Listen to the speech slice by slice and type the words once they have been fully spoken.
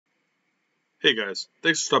Hey guys,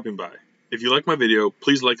 thanks for stopping by. If you like my video,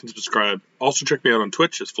 please like and subscribe. Also check me out on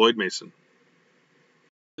Twitch as Floyd Mason.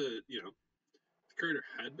 The character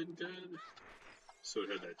had been good, so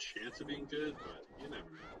it had that chance of being good, but you never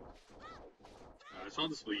know. So I'll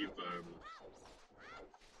just leave,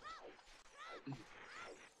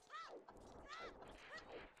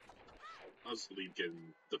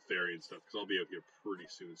 getting the fairy and stuff, because I'll be out here pretty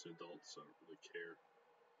soon as an adult, so I don't really care.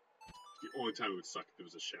 The only time it would suck if there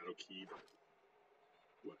was a shadow key, but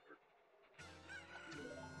whatever.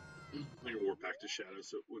 I can warp back to shadow,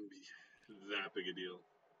 so it wouldn't be that big a deal.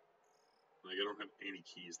 Like, I don't have any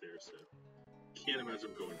keys there, so can't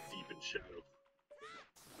imagine going deep in shadow.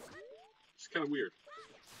 It's kind of weird.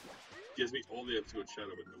 Gives me all the episodes to go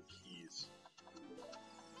in shadow, but no keys.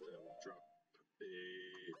 We'll drop a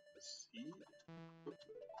seed.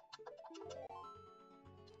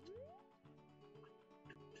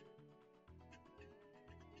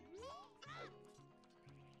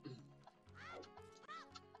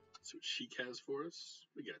 So what Sheik has for us.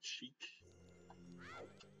 We got Sheik.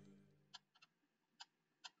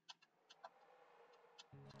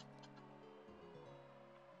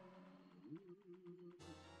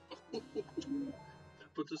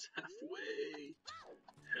 That puts us halfway.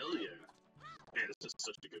 Hell yeah. Man, this is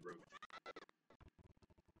such a good run.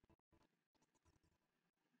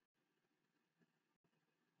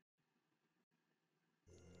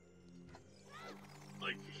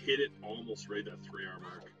 Like, hit it almost right at that 3-hour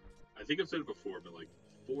mark. I think I've said it before, but like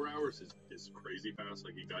 4 hours is crazy fast.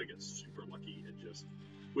 Like, you gotta get super lucky and just,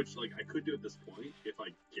 which like I could do at this point if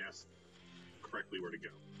I guessed correctly where to go.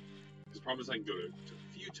 Because the problem is I can go to a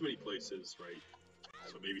few too many places, right?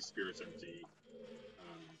 So maybe Spirit's empty.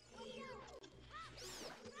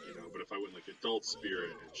 But if I went like Adult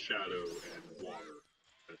Spirit and Shadow and Water,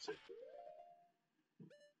 that's it.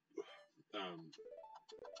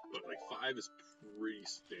 But like 5 is pretty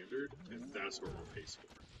standard, and that's what we'll pace for.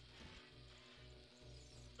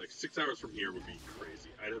 Like 6 hours from here would be crazy.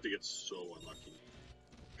 I'd have to get so unlucky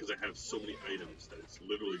because I have so many items that it's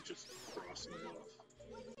literally just crossing them off,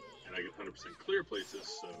 and I can 100% clear places,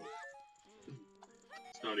 so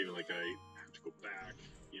it's not even like I have to go back.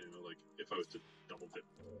 Like if I was to double dip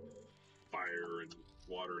fire and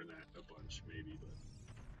water in that a bunch, maybe. But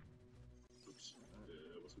oops,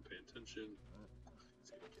 I wasn't paying attention.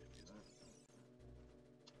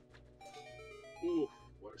 Oh,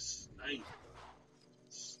 what a snipe!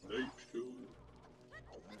 Snipe show.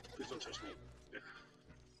 Please don't touch me. Yeah.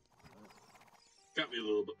 Got me a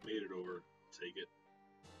little bit, made it over. Take it.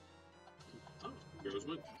 Oh,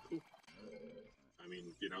 Rosewood. Cool. I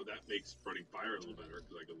mean, that makes running fire a little better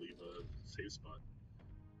because I can leave a safe spot.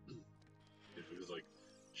 Because like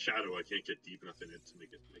Shadow, I can't get deep enough in it to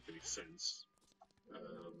make it make any sense.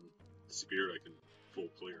 Spirit, I can full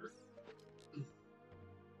clear.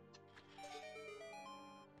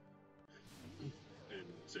 And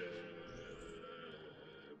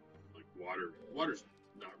like water's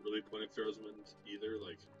not really a point of Ferroswind either.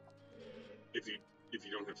 Like if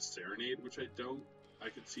you don't have Serenade, which I don't, I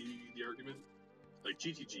could see the argument. Like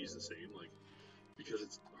GTG is the same, like because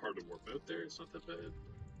it's hard to warp out there, it's not that bad.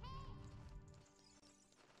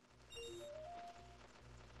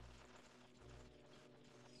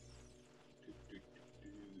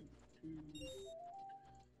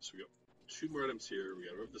 So we got 2 more items here. We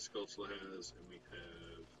got whatever the Skulltula has, and we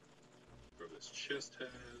have whatever this chest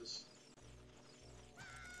has.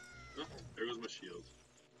 Oh, there goes my shield.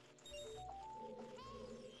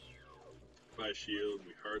 Buy a shield,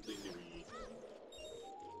 we hardly knew we.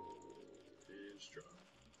 And just drop.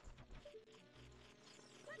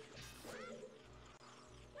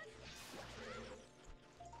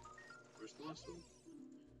 Where's the last one?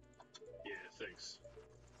 Yeah, thanks.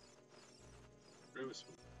 Where was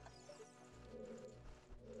one?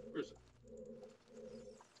 Where is it?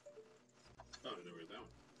 Oh, I know where that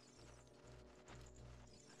one.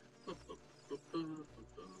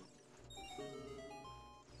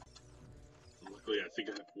 Luckily, I think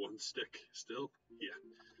I have 1 stick still. Yeah,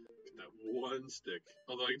 that 1 stick.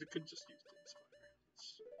 Although I could just use Din's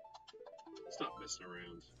Fire. Stop messing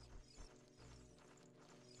around.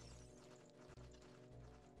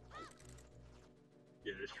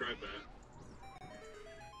 Yeah, just try that.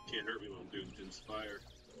 Can't hurt me while I'm doing Din's Fire.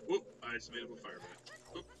 Whoop! I just made him a fire bat.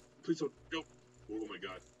 Oh, please don't go. Oh my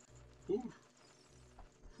god. Whew.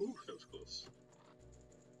 Whew, that was close.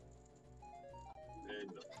 And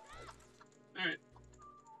no. Alright.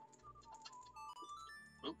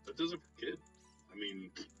 Well, that does it for Kid. I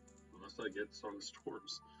mean, unless I get Song of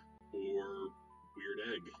Storms or Weird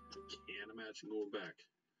Egg, I can't imagine going back.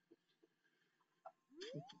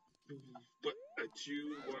 But I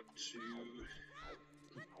do want to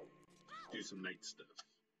do some night stuff.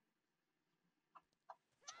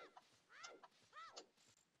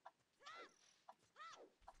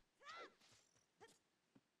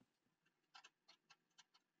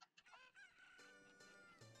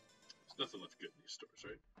 There's nothing left good in these stores,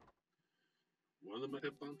 right? One of them might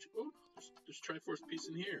have bomb. Oh, there's Triforce piece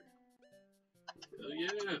in here. Hell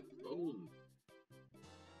yeah! Boom.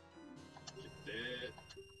 Get that.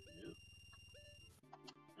 Yeah.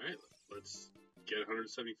 All right, let's get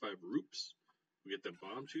 175 roops. We get the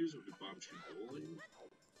bomb shoes. We'll do bomb shoe bowling.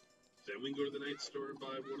 Then we can go to the night store and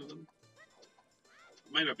buy one of them.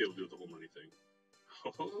 Might not be able to do the whole money thing.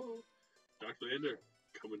 Oh, Dr. Lander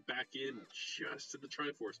coming back in just to the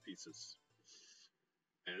Triforce pieces.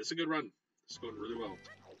 And it's a good run. It's going really well.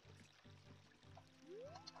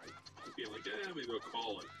 I'm feeling like, maybe I'll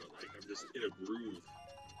call it, but like I'm just in a groove.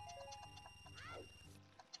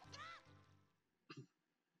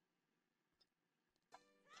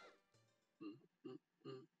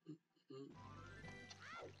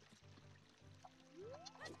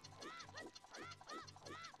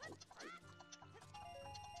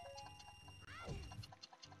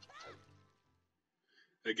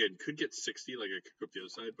 Again, could get 60 like I could go up the other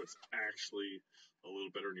side, but it's actually a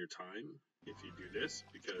little better in your time if you do this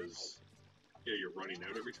because you're running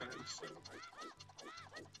out every time. So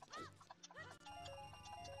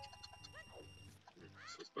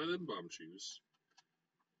let's buy them bomb shoes.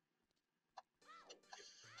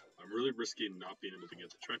 I'm really risking not being able to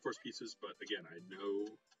get the Triforce pieces, but again, I know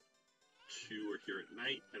 2 are here at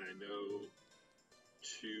night, and I know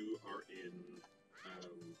 2 are in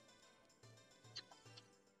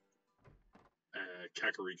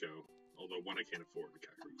Kakariko, although one I can't afford in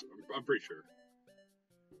Kakariko. I'm pretty sure.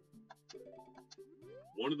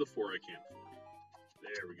 One of the 4 I can't afford.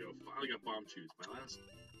 There we go. Finally got bomb shoes. My last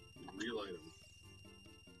real item.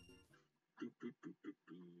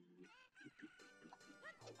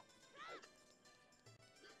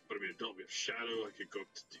 But I mean, adult, we have Shadow. I could go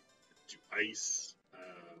up to do Ice. I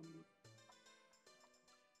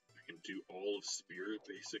can do all of Spirit,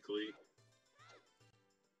 basically.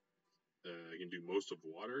 I can do most of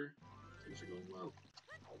Water. Things are going well.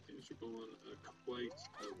 Things are going quite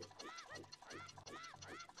well.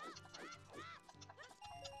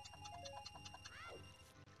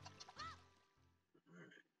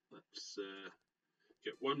 Alright, let's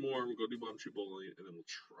get one more. We'll go do Bomb Shoe Bowling, and then we'll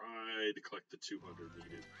try to collect the 200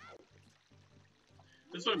 needed.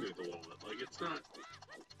 That's what I'm doing with the wallet. Like, it's not...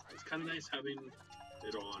 It's kind of nice having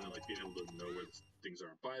it on and, like, being able to know where things are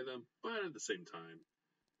and buy them, but at the same time,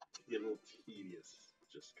 it can get a little tedious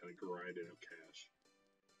just kind of grinding out cash.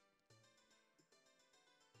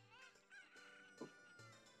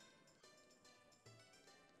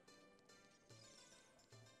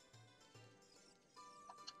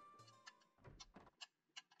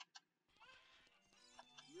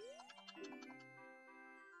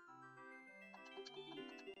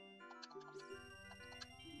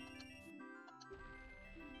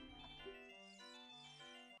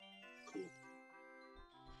 Cool.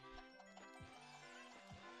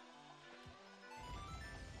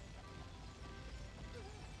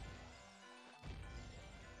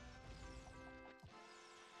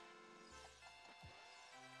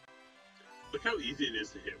 Look how easy it is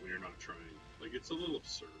to hit when you're not trying. Like, it's a little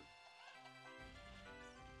absurd.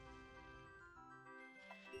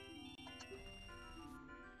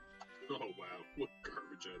 Oh, wow. What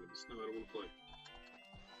garbage items. No, I don't want to play.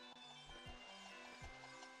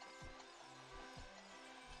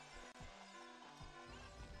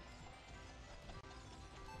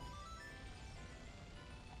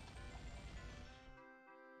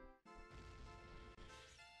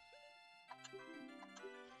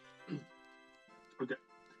 Okay.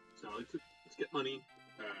 So let's get money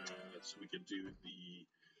so we can do the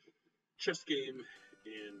chess game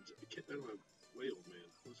and get out of my way, old man.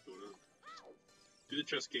 What's going on? Do the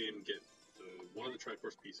chess game, get one of the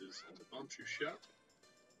Triforce pieces in the bomb shoe shop.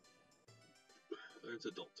 It's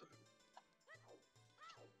adult time.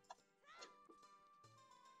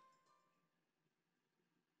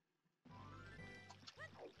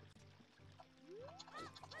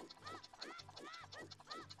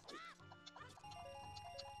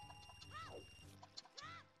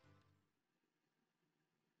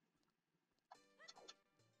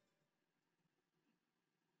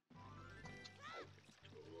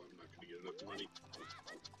 Enough money.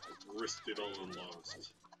 Risked it all and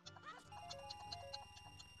lost.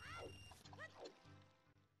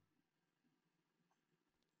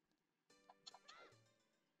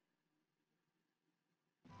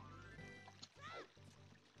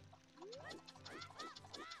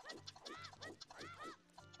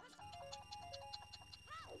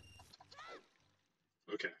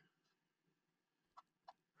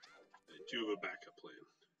 do have a backup plan.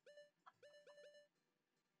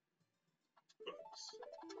 Bugs.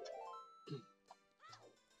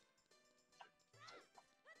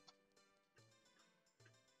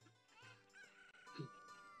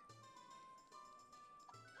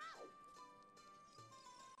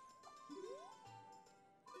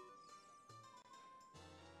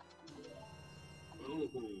 Oh,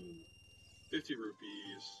 50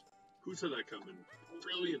 rupees. Who saw that coming?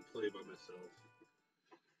 Brilliant play by myself.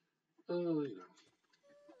 Oh, you know.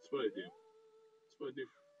 That's what I do. That's what I do.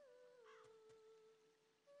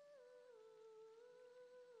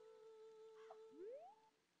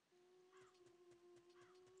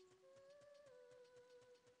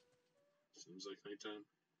 Seems like nighttime.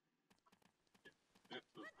 Yeah.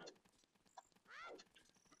 Okay.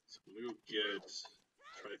 So I'm gonna go get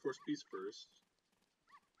Triforce piece first.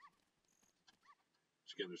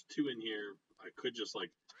 Which again, there's 2 in here. I could just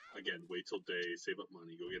like, again, wait till day, save up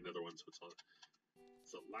money, go get another one. So it's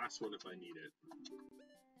the last one if I need it.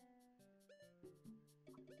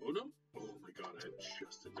 Oh no! Oh my god, I had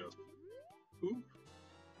just enough. Ooh.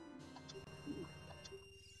 Ooh.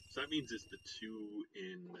 So that means it's the 2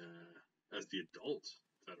 in as the adult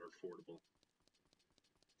that are affordable.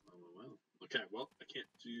 Well. Okay, well, I can't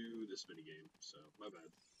do this minigame, so my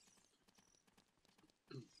bad.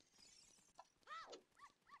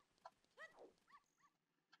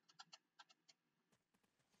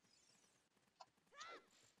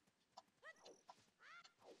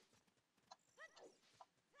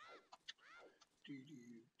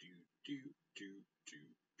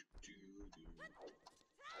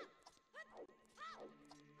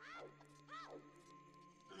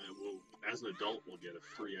 Well, as an adult, we'll get a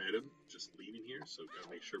free item just leaving here, so gotta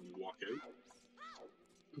make sure we walk out.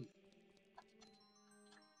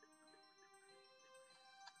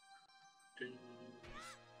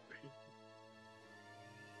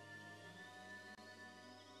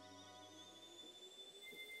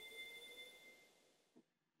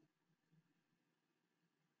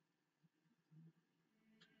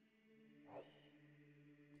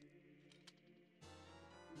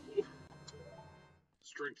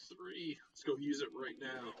 Strength 3. Let's go use it right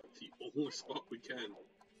now. The only spot we can.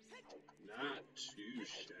 Not too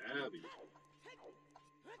shabby.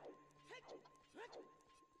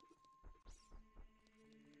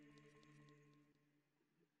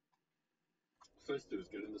 What's nice to do is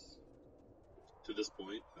getting this to this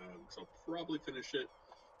point, because I'll probably finish it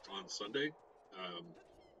on Sunday.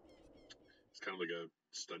 It's kind of like a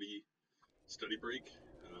study break.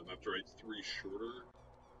 After I write 3 shorter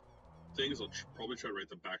things, I'll probably try to write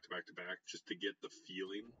them back to back to back, just to get the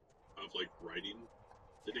feeling of like writing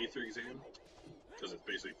the day 3 exam, because it's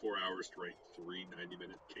basically 4 hours to write 3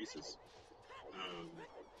 90-minute cases.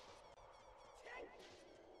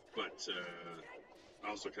 But I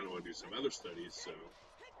also kind of want to do some other studies, so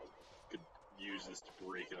I could use this to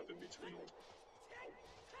break it up in between.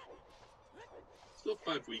 Still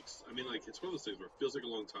 5 weeks. I mean, like, it's one of those things where it feels like a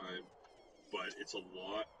long time, but it's a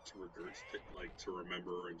lot to regurgitate, like, to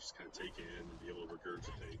remember and just kind of take in and be able to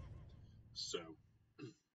regurgitate. So.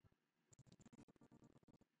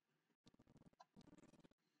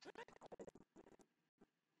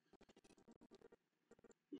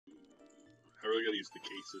 I really gotta use the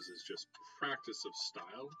cases as just practice of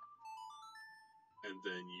style, and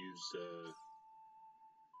then use,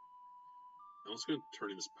 I'm also gonna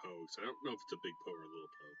turn in this Poe, because I don't know if it's a big Poe or a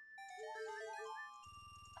little Poe.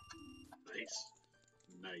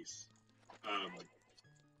 Nice.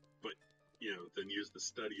 But, you know, then use the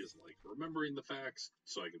study as, like, remembering the facts,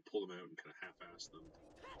 so I can pull them out and kind of half-ass them,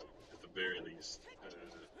 at the very least.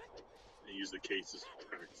 And use the cases to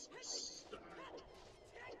practice my style.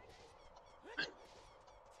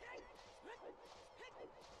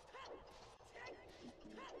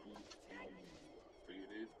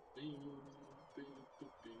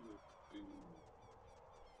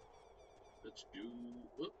 Let's do.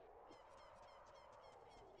 Whoop.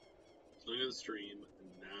 Look at the stream,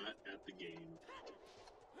 not at the game.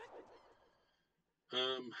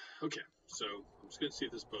 Okay, so I'm just gonna see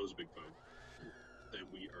if this Poe is a big Poe. Then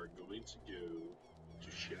we are going to go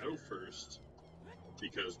to Shadow first,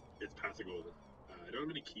 because it's Path of Gold. I don't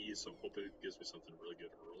have any keys, so I'm hoping it gives me something really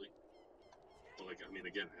good early. But, like, I mean,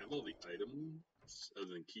 again, I have all the items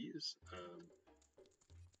other than keys.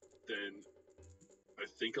 Then I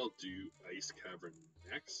think I'll do Ice Cavern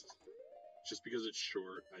next, just because it's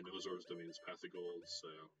short. I know Zora's Domain is Path of Gold, so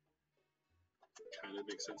kind of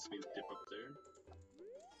makes sense to me to dip up there.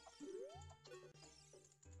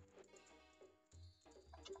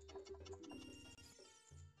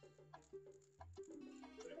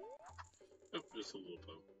 Oh, just a little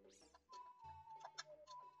Poe.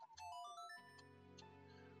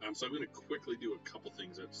 So I'm going to quickly do a couple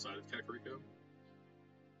things outside of Kakariko.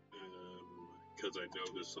 Because I know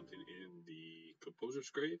there's something in the Composer's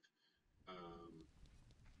Grave.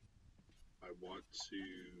 I want to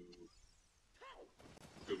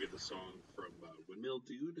go get the song from Windmill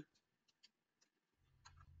Dude.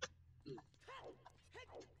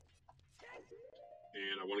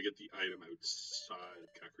 And I want to get the item outside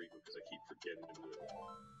of Kakariko because I keep forgetting to do it.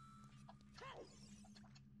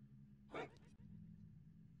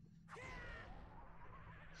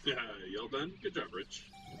 Y'all done? Good job, Rich.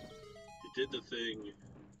 You did the thing. You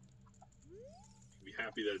can be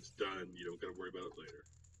happy that it's done. You don't got to worry about it later.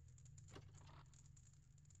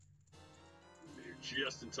 And you're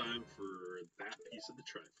just in time for that piece of the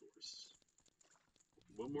Triforce.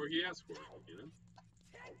 One more he asked for, you know?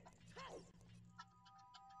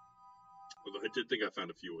 Although I did think I found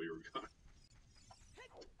a few while you were gone.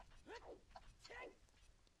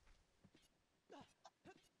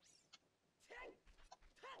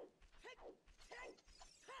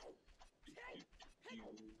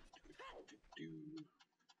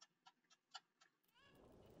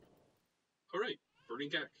 Alright, burning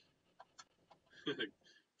cack.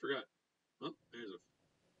 Forgot. Oh, there's a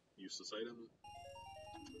useless item.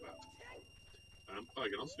 Wow. Oh, I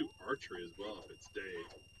can also do archery as well if it's day.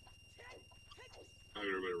 I'm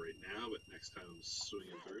gonna do it right now, but next time I'm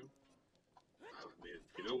swinging through. Oh man,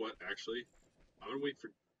 you know what? Actually, I'm gonna wait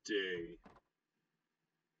for day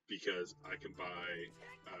because I can buy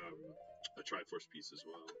a Triforce piece as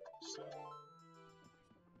well. So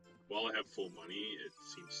while I have full money, it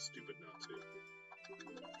seems stupid not to.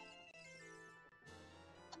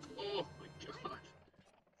 Oh my god,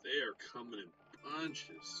 they are coming in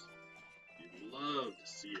bunches. You'd love to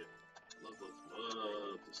see it. Love, love,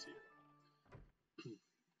 love to see it.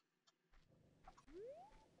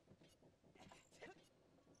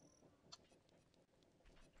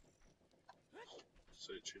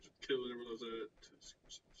 So change of kill, whatever was it.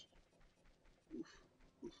 Oof,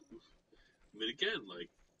 oof, oof. I mean, again, like,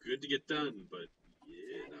 good to get done, but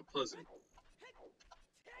yeah, not pleasant.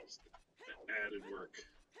 Just added work.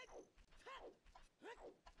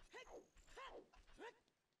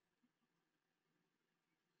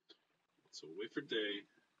 So we'll wait for day.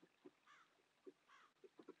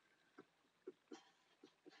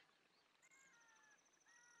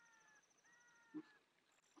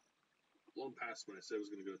 Blown past when I said I was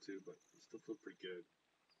going to go to, but it still feel pretty good.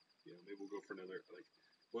 Yeah, maybe we'll go for another, like,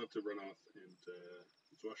 we'll have to run off and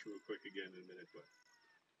let's wash real quick again in a minute, but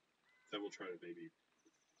then we'll try to maybe,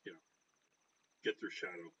 you know, get through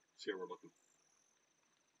Shadow, see how we're looking.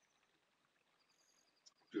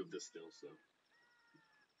 Do this still, so.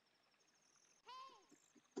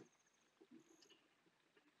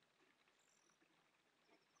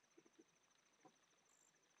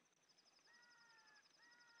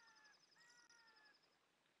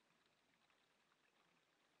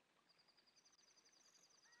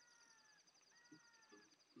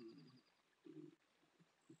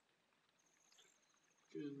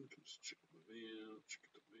 Again, just check my mail, check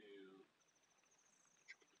the mail,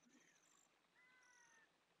 check the mail.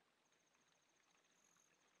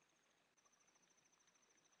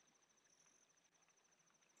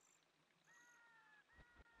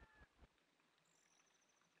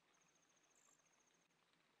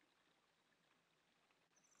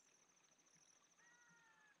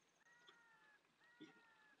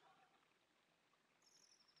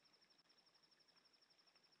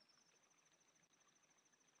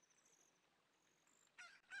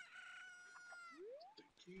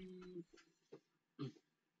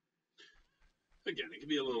 Again, it can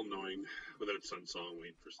be a little annoying without Sun Song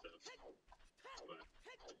waiting for stuff, but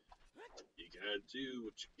you gotta do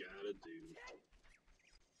what you gotta do.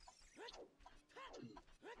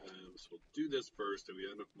 So we'll do this first, and we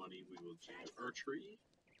have enough money, we will do archery.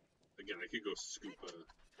 Again, I could go scoop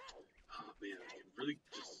oh man, I can really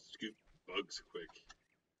just scoop bugs quick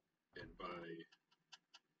and buy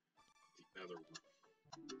the other one.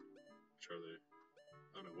 Which are they?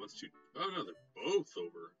 Oh no, one's two. Oh no, they're both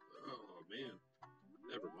over. Oh man,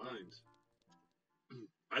 never mind.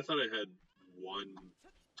 I thought I had one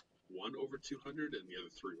over 200 and the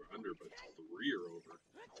other three were under, but 3 are over.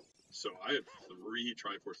 So I have 3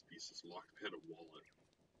 Triforce pieces locked behind a wallet.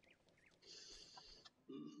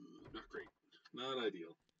 Not great. Not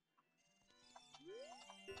ideal.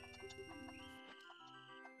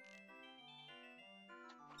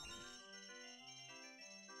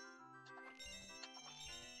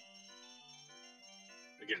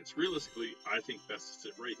 Again, it's realistically, I think best to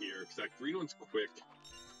sit right here, because that green one's quick.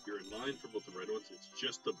 You're in line for both the red ones. It's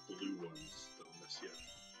just the blue ones that'll mess you up.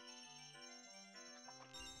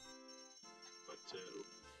 But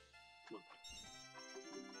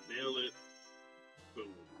Nailed it.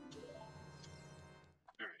 Boom.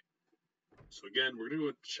 Alright. So again, we're going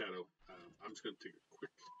to go with Shadow. I'm just going to take a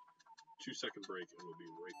quick 2-second break, and we'll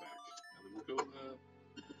be right back. And then we'll go,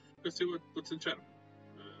 let's see what's in Shadow.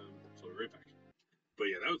 So we'll be right back. But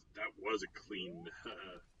yeah, that was a clean,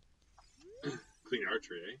 clean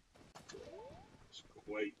archery, eh? Just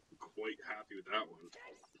quite happy with that one.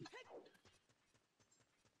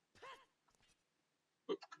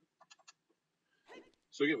 Oh.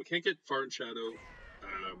 So again, we can't get far in Shadow,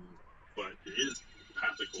 but it is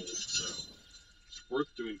pathical, so it's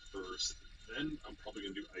worth doing first. Then I'm probably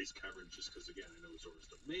going to do Ice Cavern just because, again, I know Zora's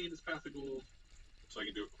Domain is pathical, so I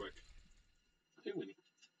can do it quick. Hey, Winnie.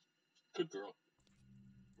 Good girl.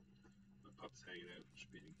 My pup's hanging out. She's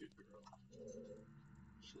being a good girl.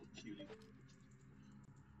 She's a little cutie.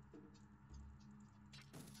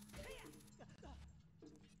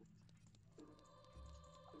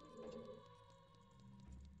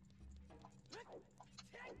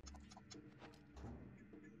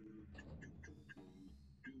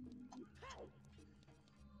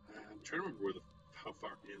 I'm trying to remember how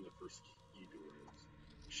far in the first key door is.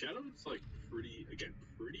 Shadow is like pretty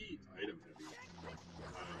item heavy.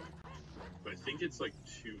 But I think it's like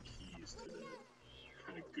 2 keys to the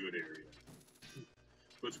kind of good area.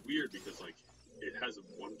 But it's weird because like it has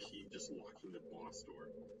 1 key just locking the boss door.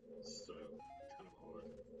 So kind of odd.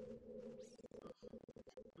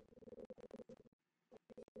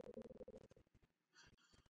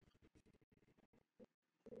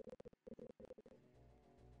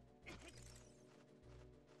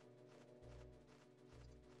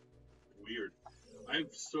 Weird. I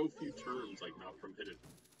have so few terms like not from hidden.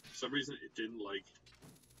 For some reason it didn't like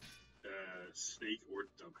snake or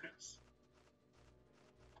dumbass.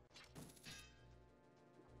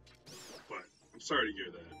 But I'm sorry to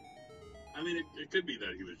hear that. I mean, it could be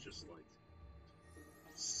that he was just like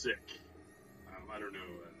sick. I don't know.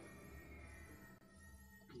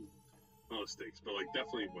 Not mistakes, but like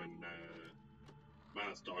definitely when my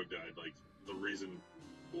last dog died, like the reason.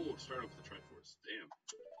 Oh, start off with the Triforce. Damn.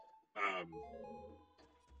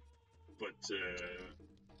 But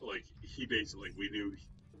like he basically, like, we knew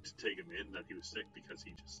to take him in that he was sick because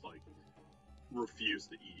he just like refused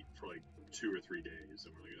to eat for like 2 or 3 days,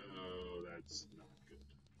 and we're like, oh, that's not good.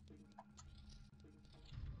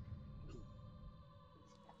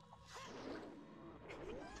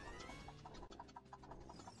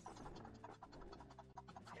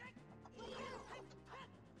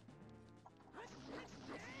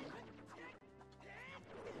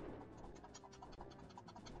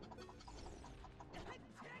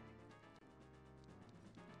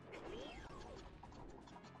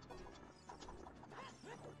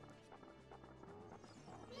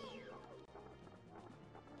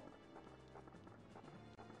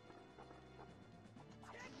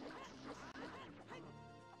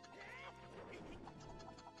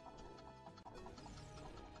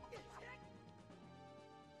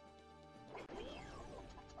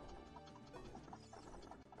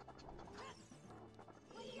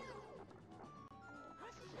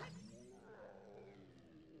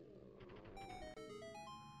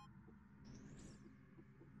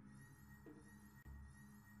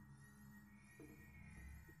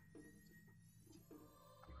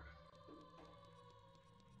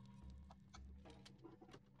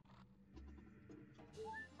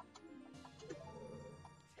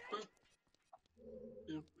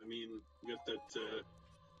 Yeah, I mean, we got that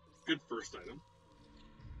good first item.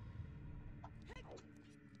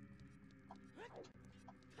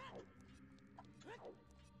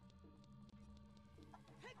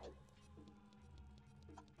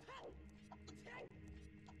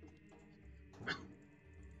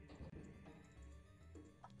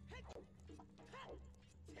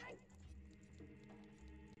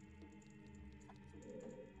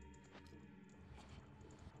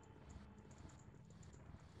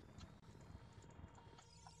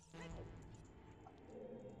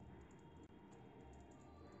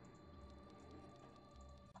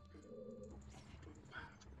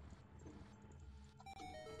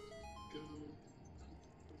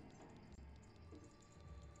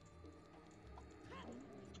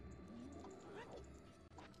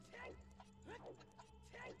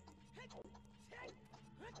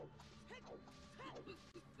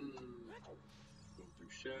 Go through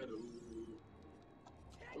shadow.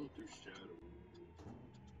 Go through shadow.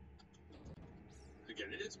 Again,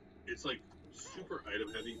 it's like super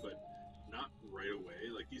item heavy, but not right away.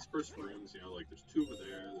 Like these first rooms, you know, like there's 2 over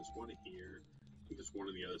there, there's 1 here, I think there's 1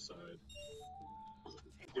 on the other side.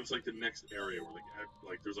 It's like the next area where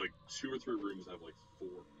like there's like 2 or 3 rooms that have like 4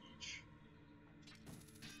 each.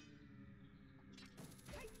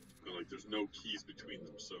 like there's no keys between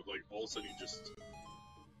them. So like all of a sudden you just,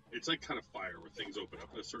 it's like kind of fire where things open up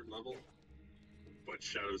at a certain level, but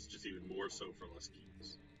Shadow's just even more so for less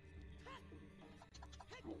keys.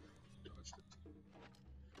 Oh, dodged it.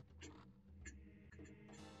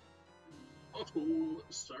 Oh,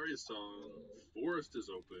 sorry song. Forest is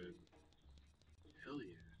open. Hell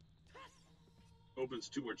yeah. Opens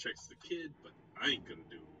 2 more checks to the kid, but I ain't gonna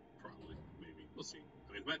do it. Probably, maybe. We'll see.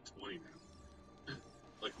 I mean, I'm at 20 now.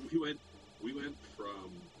 Like we went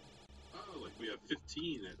from like we have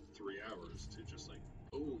 15 at 3 hours to just like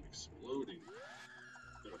boom, exploding.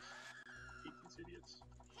 Ugh, hate these idiots.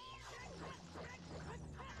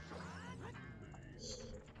 Nice.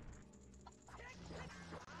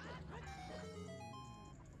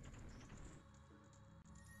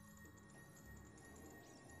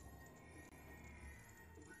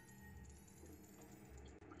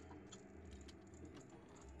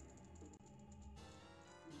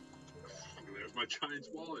 And there's my Giant's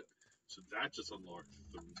wallet. So that just unlocked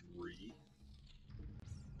 3.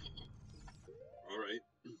 Alright.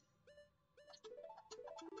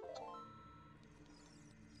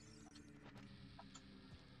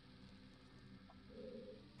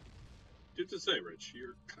 Good to say, Rich.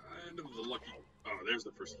 You're kind of the lucky... Oh, there's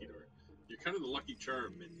the first key door. You're kind of the lucky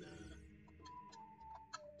charm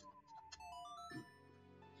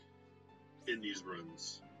in these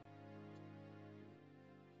runs.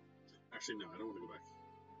 Actually, no, I don't want to go back.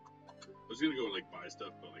 I was gonna go and like buy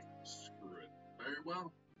stuff, but like screw it. Alright,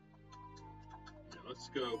 well, yeah, let's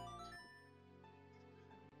go.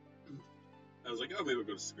 I was like, oh, maybe we'll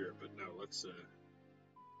go to Spirit, but no, let's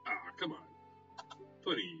come on.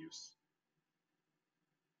 Plenty of use.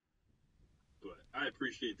 But I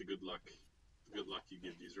appreciate the good luck you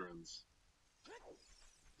give these runs.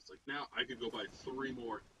 It's like now I could go buy 3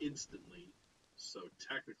 more instantly, so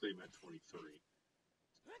technically I'm at 23.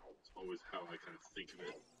 It's always how I kind of think of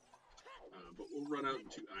it. But we'll run out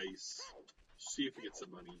into ice, see if we get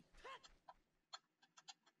some money.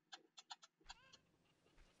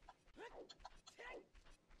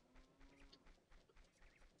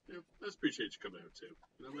 Yeah, I appreciate you coming out too.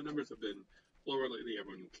 You know, my numbers have been lower lately.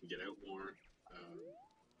 Everyone can get out more.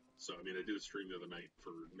 So, I mean, I did a stream the other night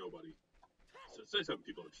for nobody. So it's nice having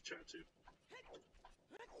people to chat to.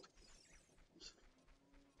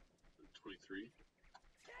 23.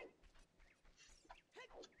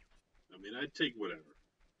 I mean, I'd take whatever,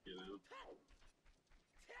 you know.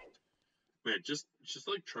 Man, just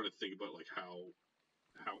like trying to think about like how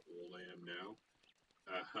old I am now.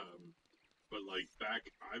 But like back,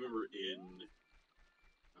 I remember in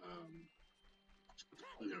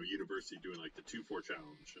university doing like the 2-4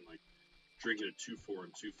 challenge and like drinking a 2-4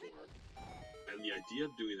 and 2-4, and the idea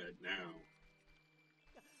of doing that now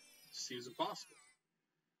seems impossible.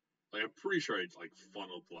 Like I'm pretty sure I like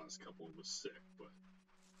funneled the last couple and was sick, but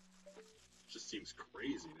it just seems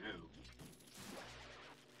crazy now.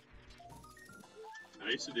 And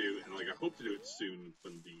I used to do, and like I hope to do it soon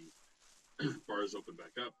when the bars open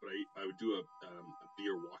back up. But I would do a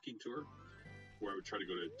beer walking tour where I would try to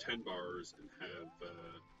go to 10 bars and have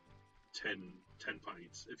 10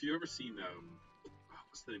 pints. If you've ever seen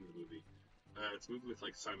what's the name of the movie? It's a movie with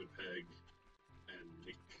like Simon Pegg and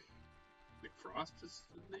Nick Frost is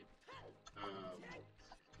his name.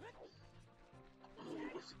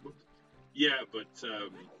 Yeah, but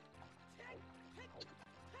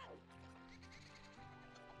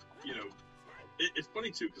you know, it's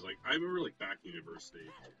funny too because like I remember like back in university,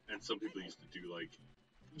 and some people used to do like,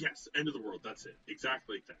 yes, end of the world, that's it,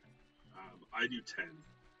 exactly like that. I do 10,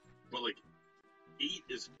 but like 8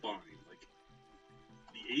 is fine. Like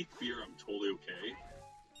the 8th beer, I'm totally okay,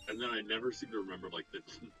 and then I never seem to remember like the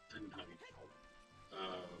 9th.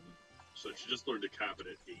 So I should just learn to cap it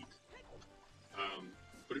at 8.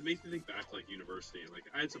 But it makes me think back to like university, and like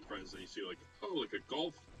I had some friends that used to do like, oh, like a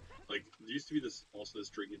golf, like there used to be this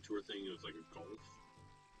drinking tour thing. It was like a golf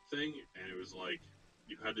thing, and it was like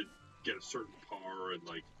you had to get a certain par, and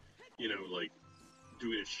like like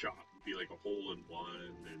doing a shot would be like a hole in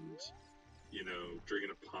one, and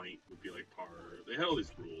drinking a pint would be like par. They had all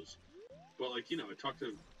these rules, but like I talked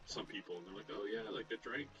to some people, and they're like, oh yeah, like I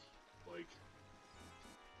drank like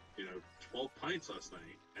 12 pints last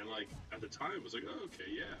night, and like at the time it was like, oh, okay,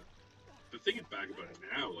 yeah. But thinking back about it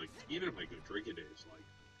now, like even if I go drinking days, like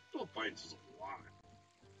 12 pints is a lot,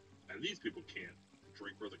 and these people can't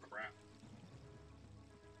drink worth of crap.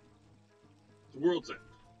 The World's End,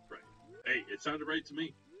 right? Hey, it sounded right to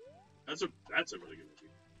me. That's a really good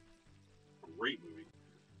movie, great movie.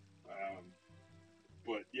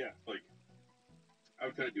 But yeah, like I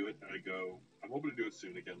would kind of do it, and I go. I'm hoping to do it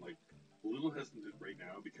soon again, like a little hesitant right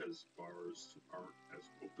now because bars aren't as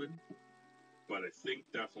open. But I think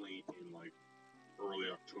definitely in like early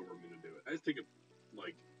October I'm gonna do it. I just think of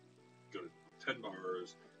like go to 10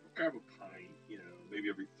 bars, grab a pint, you know, maybe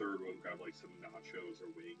every third one grab like some nachos or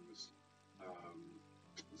wings.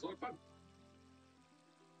 It's a lot of fun.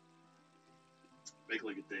 Make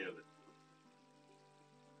like a day of it.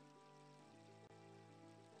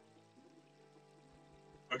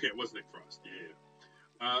 Okay, it was Nick Frost. Yeah.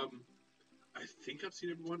 I think I've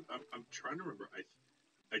seen everyone. I'm trying to remember.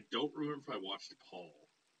 I don't remember if I watched Paul.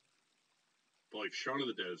 But like Shaun of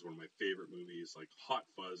the Dead is one of my favorite movies. Like Hot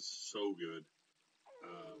Fuzz, so good.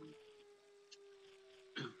 Um,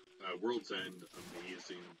 World's End,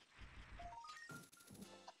 amazing.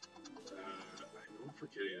 I know I'm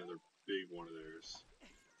forgetting another big one of theirs.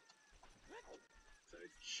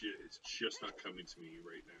 It's just not coming to me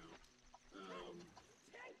right now.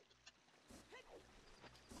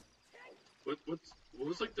 What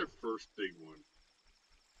was like their first big one?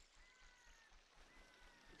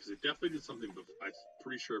 Because they definitely did something. I'm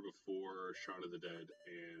pretty sure before Shaun of the Dead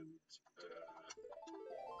and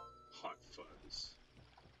Hot Fuzz.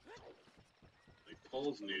 Like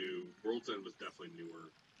Paul's new. World's End was definitely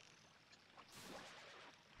newer.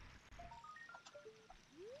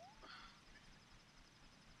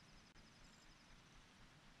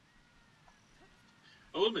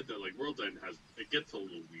 I'll admit that like World's End gets a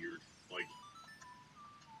little weird. Like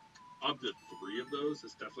of the three of those,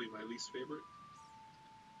 it's definitely my least favorite.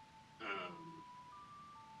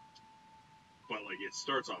 But like it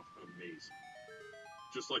starts off amazing.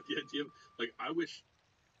 Just like the idea of like I wish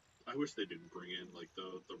they didn't bring in like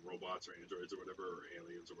the robots or androids or whatever or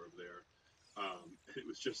aliens or whatever they are. It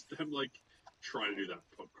was just them like trying to do that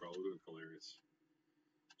pub crawl. It was hilarious.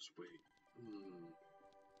 Just wait.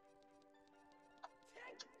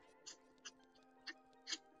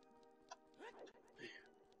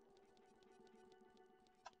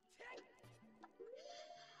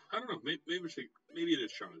 I don't know. Maybe it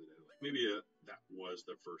is Shaun of the Dead. Like maybe that was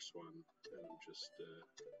the first one, and I'm just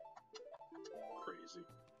crazy.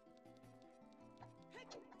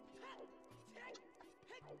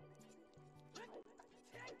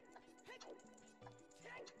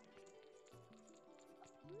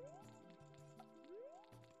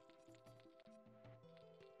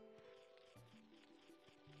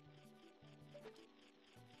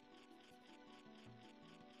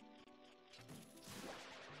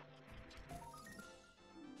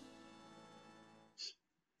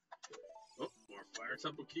 Oh, more Fire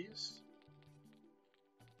Temple keys.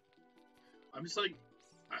 I'm just like,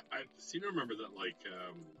 I seem to remember that, like,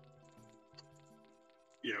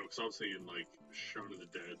 you know, because obviously in, like, Shaun of the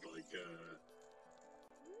Dead, like,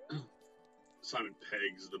 Simon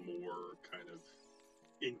Pegg's the more kind of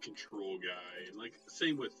in control guy. And, like,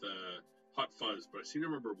 same with Hot Fuzz, but I seem to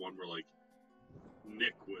remember one where, like,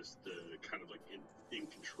 Nick was the kind of, like, in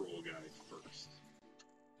control guy first.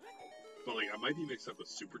 But, like, I might be mixed up with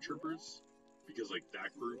Super Troopers, because, like,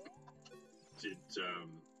 that group did,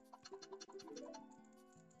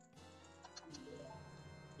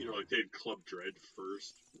 you know, like they had Club Dread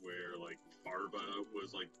first, where like Farva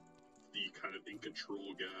was like the kind of in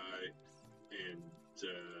control guy, and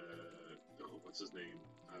what's his name?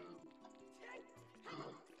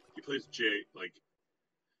 He plays Jay. Like,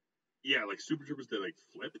 yeah, like Super Troopers, they like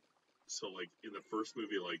flip. So like in the first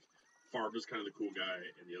movie, like Farva's kind of the cool guy,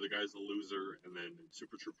 and the other guy's the loser, and then in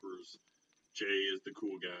Super Troopers, Jay is the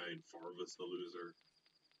cool guy, and Farva's the loser.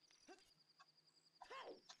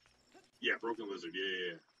 Yeah, Broken Lizard.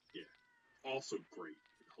 Yeah. Also great.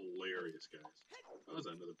 Hilarious, guys. Oh, is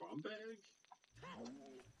that another bomb bag?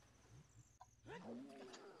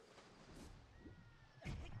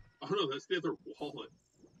 Oh no, that's the other wallet.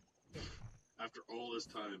 After all this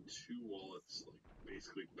time, 2 wallets, like,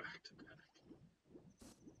 basically back to back.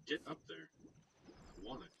 Get up there. I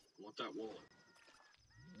want it. I want that wallet.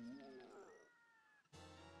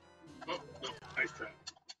 Oh, no, ice trap.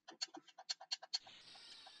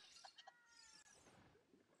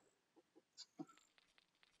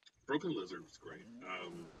 Broken Lizard was great.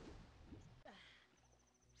 I'm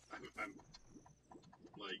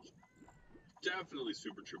like, definitely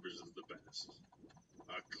Super Troopers is the best.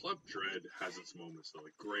 Club Dread has its moments though,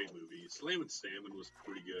 like great movie. Slam and Salmon was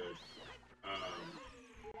pretty good.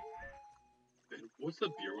 And what's the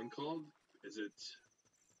beer one called? Is it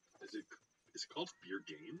called Beer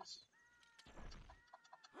Games?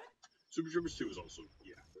 Super Troopers 2 was also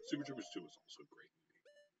Super Troopers 2 was also a great movie.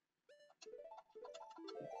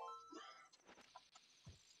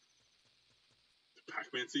 The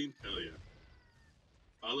Pac-Man scene? Hell yeah.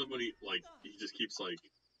 I love when he just keeps like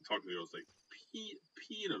talking to the girls like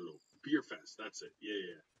Pinalo. Beer Fest. That's it. Yeah,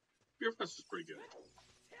 yeah. Beer Fest was pretty good.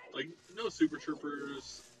 Like, no Super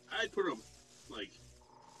Troopers. I'd put them, like,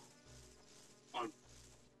 on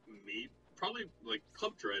me. Probably, like,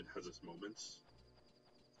 Club Dread has its moments.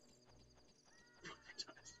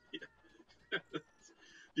 Yeah.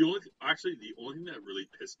 The only thing that really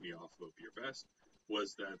pissed me off about Beer Fest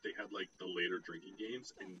was that they had, like, the later drinking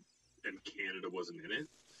games, and Canada wasn't in it.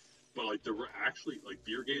 But, like, there were actually, like,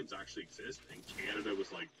 beer games actually exist, and Canada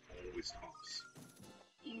was, like, always tops.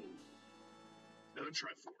 And a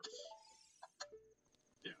Triforce.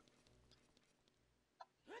 Yeah.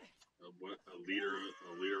 A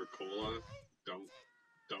liter of cola.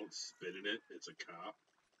 Don't spit in it. It's a cop.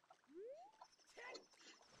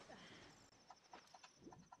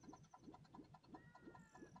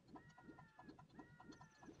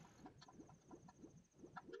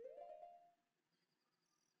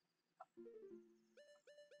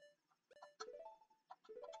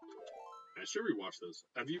 I should rewatch those.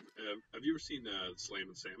 Have you ever seen Slam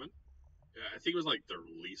and Salmon? I think it was like their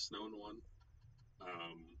least known one,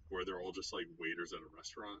 where they're all just like waiters at a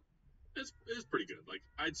restaurant. It's pretty good. Like,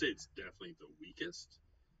 I'd say it's definitely the weakest,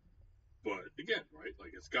 but again, right?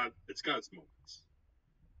 Like, it's got its moments.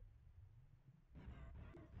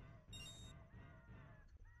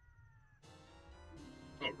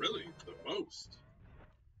 Oh, really? The most?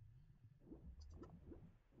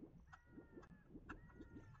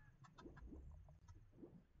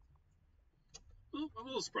 Well, I'm a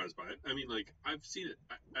little surprised by it. I mean, like, I've seen it.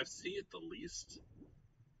 I've seen it the least.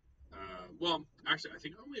 Well, actually, I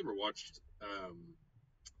think I only ever watched.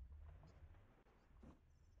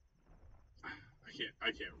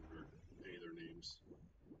 I can't remember any of their names.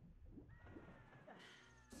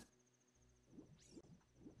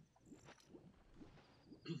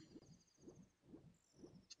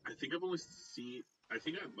 I think I've only seen. I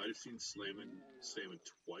think I might have seen Slammin'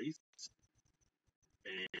 twice,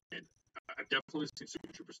 and I've definitely seen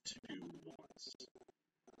Super Troopers 2 once.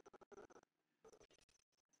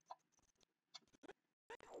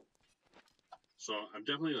 So I'm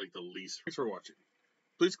definitely like the least. Thanks for watching.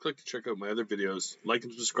 Please click to check out my other videos, like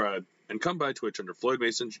and subscribe, and come by Twitch under Floyd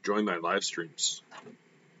Mason to join my live streams.